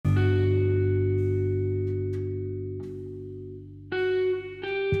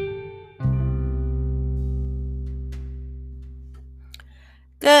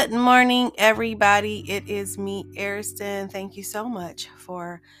Good morning, everybody. It is me, Ariston. Thank you so much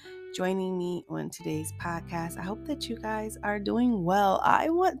for joining me on today's podcast. I hope that you guys are doing well.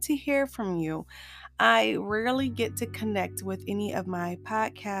 I want to hear from you. I rarely get to connect with any of my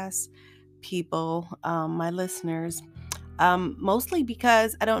podcast people, my listeners, mostly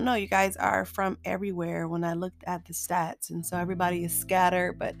because I don't know, you guys are from everywhere when I looked at the stats. And so everybody is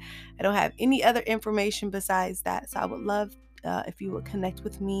scattered, but I don't have any other information besides that. So I would love if you would connect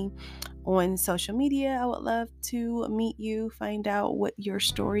with me on social media. I would love to meet you, find out what your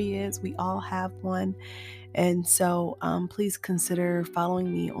story is. We all have one. And so please consider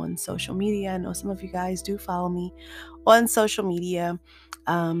following me on social media. I know some of you guys do follow me on social media.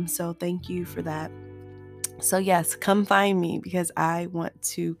 So thank you for that. So, yes, come find me because I want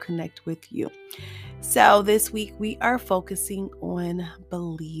to connect with you. So, this week we are focusing on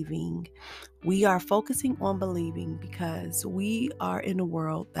believing. We are focusing on believing because we are in a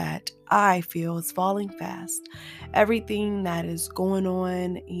world that I feel is falling fast. Everything that is going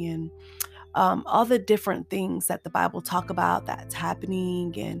on and all the different things that the Bible talk about that's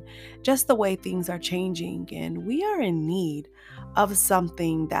happening and just the way things are changing. And we are in need of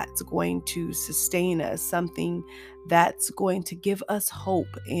something that's going to sustain us, something that's going to give us hope.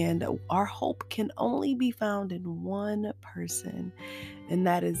 And our hope can only be found in one person, and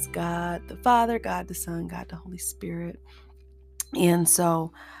that is God the Father, God the Son, God the Holy Spirit. And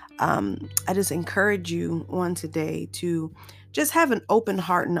so I just encourage you on today to just have an open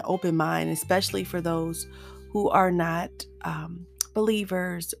heart and an open mind, especially for those who are not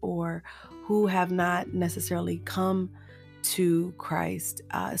believers or who have not necessarily come to Christ.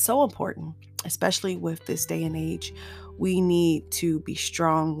 So important, especially with this day and age. We need to be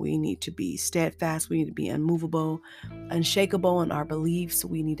strong. We need to be steadfast. We need to be unmovable, unshakable in our beliefs.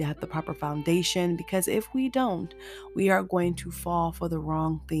 We need to have the proper foundation because if we don't, we are going to fall for the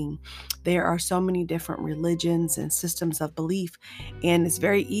wrong thing. There are so many different religions and systems of belief, and it's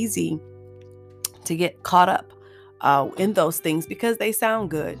very easy to get caught up in those things because they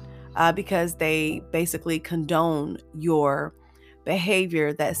sound good, because they basically condone your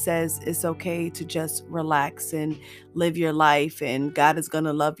behavior that says it's okay to just relax and live your life and God is going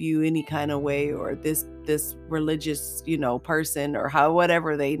to love you any kind of way, or this religious person, or how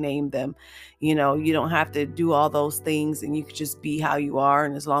whatever they name them. You don't have to do all those things, and you could just be how you are,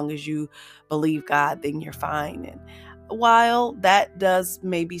 and as long as you believe God, then you're fine. And while that does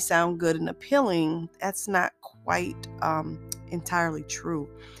maybe sound good and appealing, that's not quite entirely true.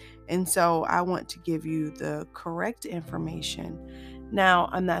 And so I want to give you the correct information. Now,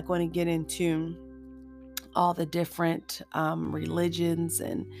 I'm not going to get into all the different religions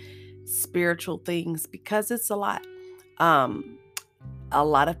and spiritual things because it's a lot. Um, a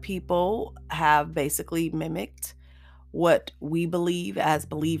lot of people have basically mimicked what we believe as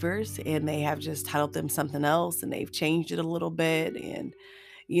believers, and they have just titled them something else and they've changed it a little bit. And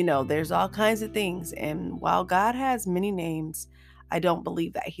there's all kinds of things. And while God has many names, I don't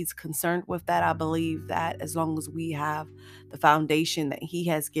believe that he's concerned with that. I believe that as long as we have the foundation that he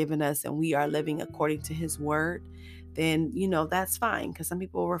has given us and we are living according to his word, then, that's fine. Because some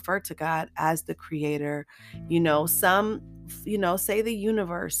people refer to God as the creator. Some, say the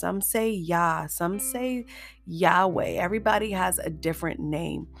universe. Some say Yah. Some say Yahweh. Everybody has a different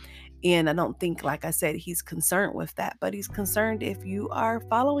name. And I don't think, like I said, he's concerned with that, but he's concerned if you are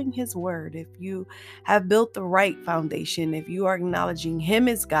following his word, if you have built the right foundation, if you are acknowledging him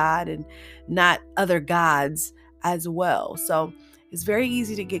as God and not other gods as well. So it's very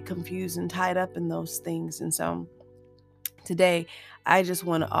easy to get confused and tied up in those things. And so today, I just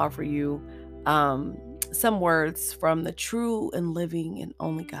want to offer you some words from the true and living and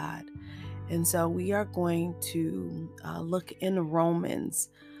only God. And so we are going to look in Romans,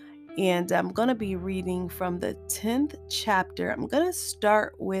 and I'm going to be reading from the 10th chapter. I'm going to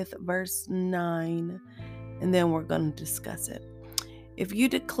start with verse 9, and then we're going to discuss it. If you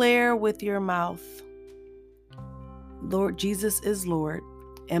declare with your mouth, Lord Jesus is Lord,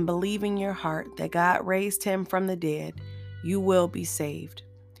 and believe in your heart that God raised him from the dead, you will be saved.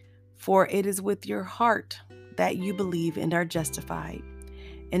 For it is with your heart that you believe and are justified,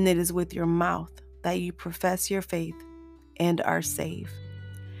 and it is with your mouth that you profess your faith and are saved.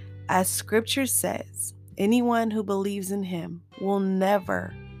 As scripture says, anyone who believes in him will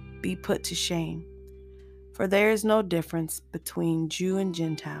never be put to shame. For there is no difference between Jew and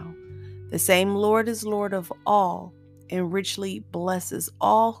Gentile. The same Lord is Lord of all and richly blesses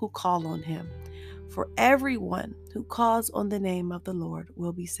all who call on him. For everyone who calls on the name of the Lord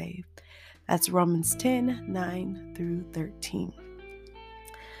will be saved. That's Romans 10, 9 through 13.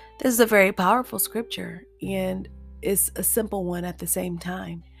 This is a very powerful scripture, and is a simple one at the same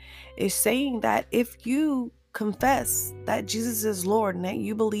time. It's saying that if you confess that Jesus is Lord and that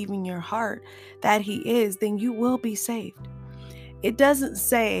you believe in your heart that He is, then you will be saved. It doesn't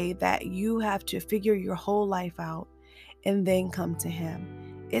say that you have to figure your whole life out and then come to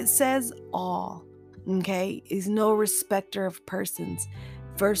Him. It says all, okay? Is no respecter of persons.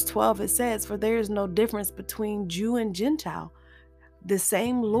 Verse 12, it says, "For there is no difference between Jew and Gentile. The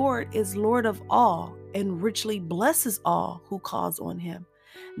same Lord is Lord of all and richly blesses all who calls on Him."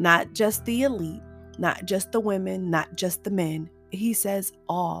 Not just the elite, not just the women, not just the men. He says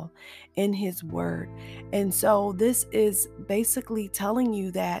all in His word. And so this is basically telling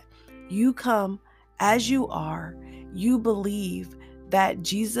you that you come as you are, you believe that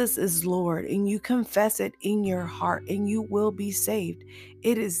Jesus is Lord, and you confess it in your heart, and you will be saved.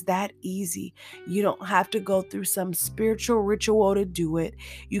 It is that easy. You don't have to go through some spiritual ritual to do it.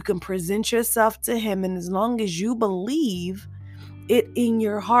 You can present yourself to Him, and as long as you believe it in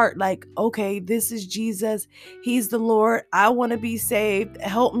your heart, like, okay, this is Jesus, He's the Lord, I want to be saved,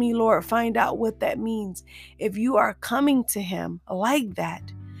 help me, Lord, find out what that means. If you are coming to Him like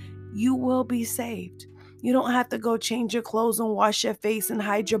that, you will be saved. You don't have to go change your clothes and wash your face and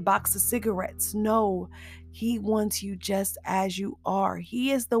hide your box of cigarettes. No, He wants you just as you are.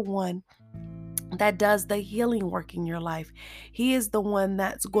 He is the one that does the healing work in your life. He is the one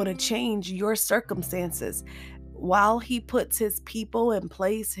that's going to change your circumstances. While He puts His people in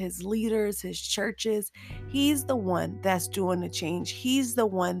place, His leaders, His churches, He's the one that's doing the change. He's the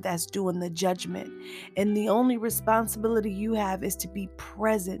one that's doing the judgment. And the only responsibility you have is to be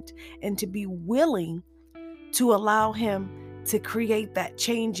present and to be willing to allow Him to create that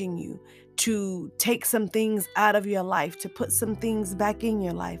change in you, to take some things out of your life, to put some things back in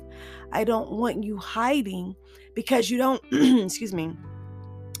your life. I don't want you hiding because you don't, excuse me,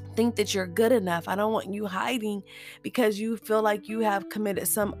 think that you're good enough. I don't want you hiding because you feel like you have committed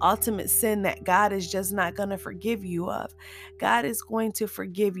some ultimate sin that God is just not going to forgive you of. God is going to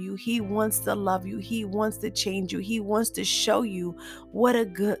forgive you. He wants to love you. He wants to change you. He wants to show you what a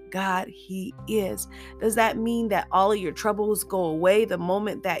good God He is. Does that mean that all of your troubles go away the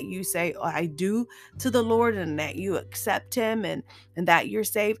moment that you say, "Oh, I do" to the Lord, and that you accept Him and that you're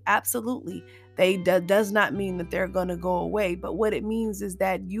saved? Absolutely. Does not mean that they're going to go away, but what it means is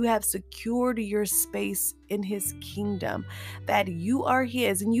that you have secured your space in His kingdom, that you are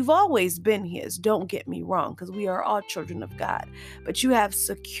His, and you've always been His. Don't get me wrong, because we are all children of God, but you have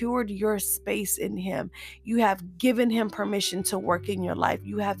secured your space in Him. You have given Him permission to work in your life.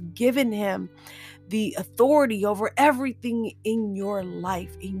 You have given Him the authority over everything in your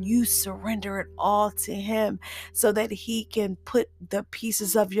life, and you surrender it all to Him so that He can put the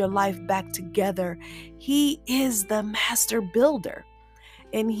pieces of your life back together. He is the master builder,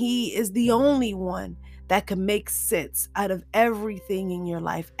 and He is the only one that can make sense out of everything in your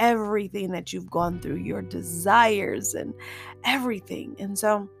life, everything that you've gone through, your desires and everything. And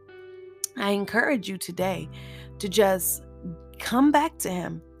so I encourage you today to just come back to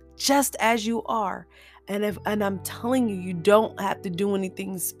Him just as you are. And I'm telling you, you don't have to do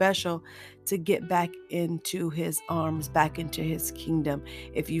anything special to get back into His arms, back into His kingdom.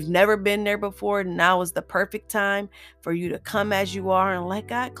 If you've never been there before, now is the perfect time for you to come as you are and let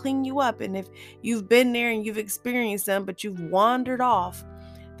God clean you up. And if you've been there and you've experienced them, but you've wandered off,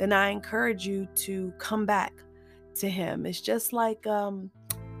 then I encourage you to come back to Him. It's just like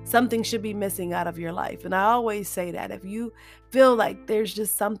something should be missing out of your life. And I always say that if you feel like there's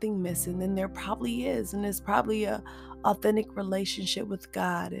just something missing, then there probably is. And it's probably a authentic relationship with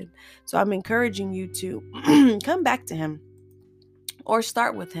God. And so I'm encouraging you to come back to Him, or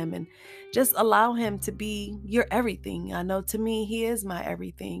start with Him, and just allow Him to be your everything. I know, to me, He is my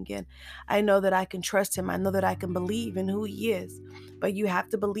everything. And I know that I can trust Him. I know that I can believe in who He is. But you have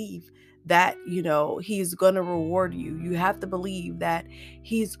to believe that, He's going to reward you. You have to believe that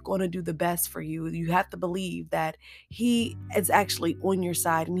He's going to do the best for you. You have to believe that He is actually on your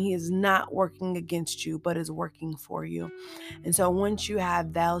side, and He is not working against you, but is working for you. And so once you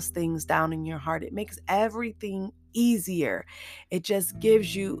have those things down in your heart, it makes everything easier. It just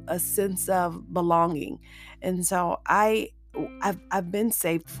gives you a sense of belonging. And so I've been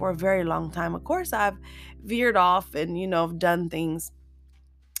saved for a very long time. Of course, I've veered off and done things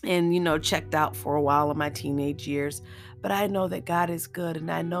and checked out for a while in my teenage years, but I know that God is good,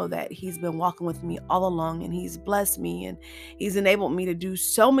 and I know that He's been walking with me all along, and He's blessed me, and He's enabled me to do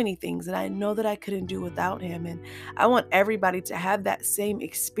so many things that I know that I couldn't do without Him. And I want everybody to have that same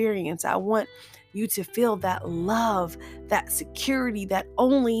experience. I want you to feel that love, that security that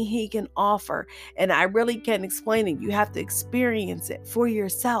only He can offer. And I really can't explain it. You have to experience it for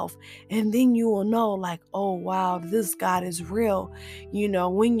yourself. And then you will know, like, oh, wow, this God is real.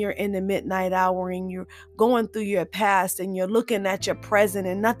 When you're in the midnight hour and you're going through your past and you're looking at your present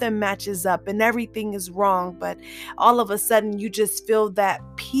and nothing matches up and everything is wrong. But all of a sudden you just feel that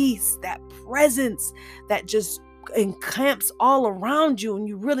peace, that presence that just encamps all around you, and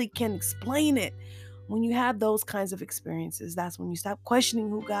you really can't explain it. When you have those kinds of experiences, that's when you stop questioning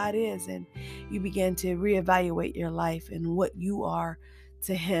who God is and you begin to reevaluate your life and what you are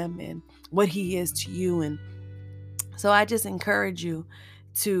to Him and what He is to you. And so I just encourage you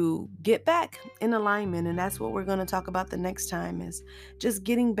to get back in alignment. And that's what we're going to talk about the next time, is just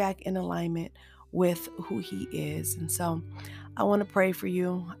getting back in alignment with who He is. And so I want to pray for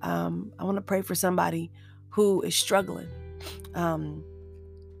you. I want to pray for somebody who is struggling.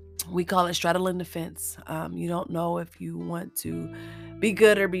 We call it straddling the fence. You don't know if you want to be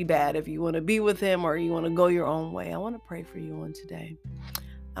good or be bad, if you want to be with Him or you want to go your own way. I want to pray for you on today,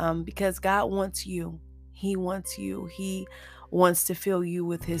 because God wants you. He wants you. He wants to fill you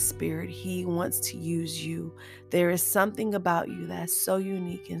with His Spirit. He wants to use you. There is something about you that's so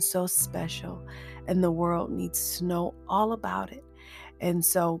unique and so special, and the world needs to know all about it. And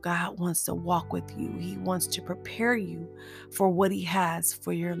so God wants to walk with you. He wants to prepare you for what He has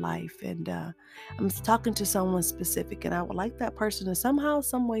for your life. And I'm talking to someone specific, and I would like that person to somehow,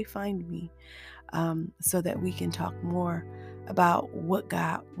 some way find me, so that we can talk more about what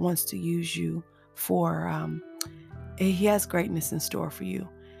God wants to use you for. He has greatness in store for you.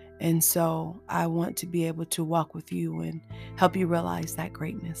 And so I want to be able to walk with you and help you realize that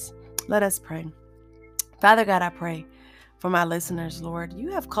greatness. Let us pray. Father God, I pray for my listeners, Lord. You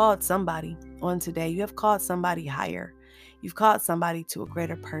have called somebody on today. You have called somebody higher. You've called somebody to a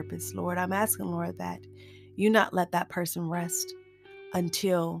greater purpose, Lord. I'm asking, Lord, that you not let that person rest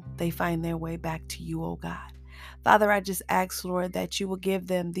until they find their way back to you, oh God. Father, I just ask, Lord, that you will give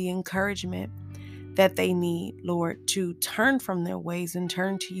them the encouragement that they need, Lord, to turn from their ways and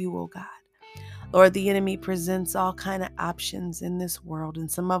turn to you, oh God. Lord, the enemy presents all kind of options in this world, and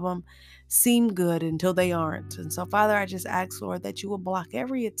some of them seem good until they aren't. And so, Father, I just ask, Lord, that you will block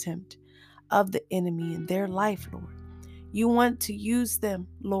every attempt of the enemy in their life, Lord. You want to use them,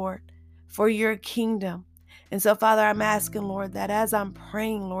 Lord, for your kingdom. And so, Father, I'm asking, Lord, that as I'm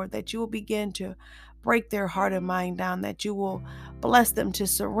praying, Lord, that you will begin to break their heart and mind down, that you will bless them to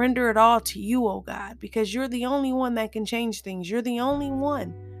surrender it all to you, oh God, because you're the only one that can change things. You're the only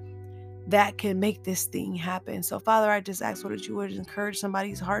one that can make this thing happen. So, Father, I just ask, Lord, that you would encourage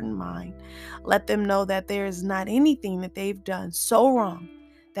somebody's heart and mind. Let them know that there is not anything that they've done so wrong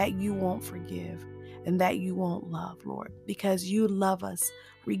that you won't forgive and that you won't love, Lord, because you love us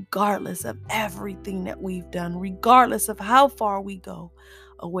regardless of everything that we've done, regardless of how far we go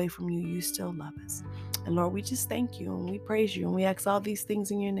away from you. You still love us. And Lord, we just thank you and we praise you and we ask all these things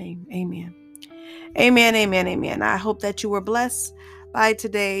in your name. Amen. Amen, amen, amen. I hope that you were blessed by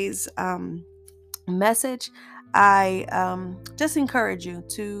today's message. I just encourage you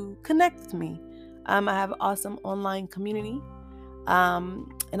to connect with me. I have an awesome online community,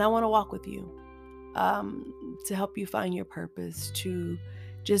 and I want to walk with you to help you find your purpose, to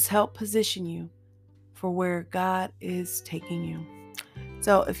just help position you for where God is taking you.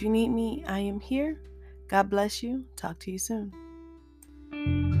 So if you need me, I am here. God bless you. Talk to you soon.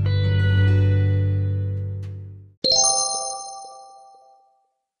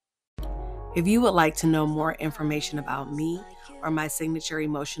 If you would like to know more information about me or my signature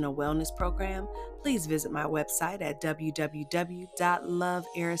emotional wellness program, please visit my website at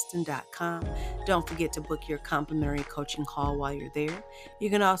www.loveariston.com. Don't forget to book your complimentary coaching call while you're there. You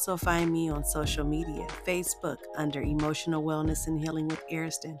can also find me on social media, Facebook under Emotional Wellness and Healing with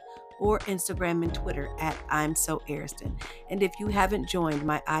Ariston, or Instagram and Twitter at I'm So Ariston. And if you haven't joined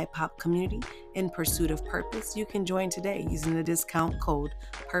my iPop community in pursuit of purpose, you can join today using the discount code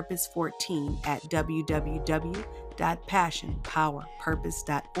PURPOSE14 at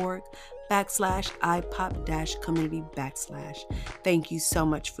www.passionpowerpurpose.org/IPOP-community/. Thank you so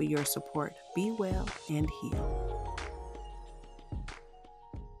much for your support. Be well and heal.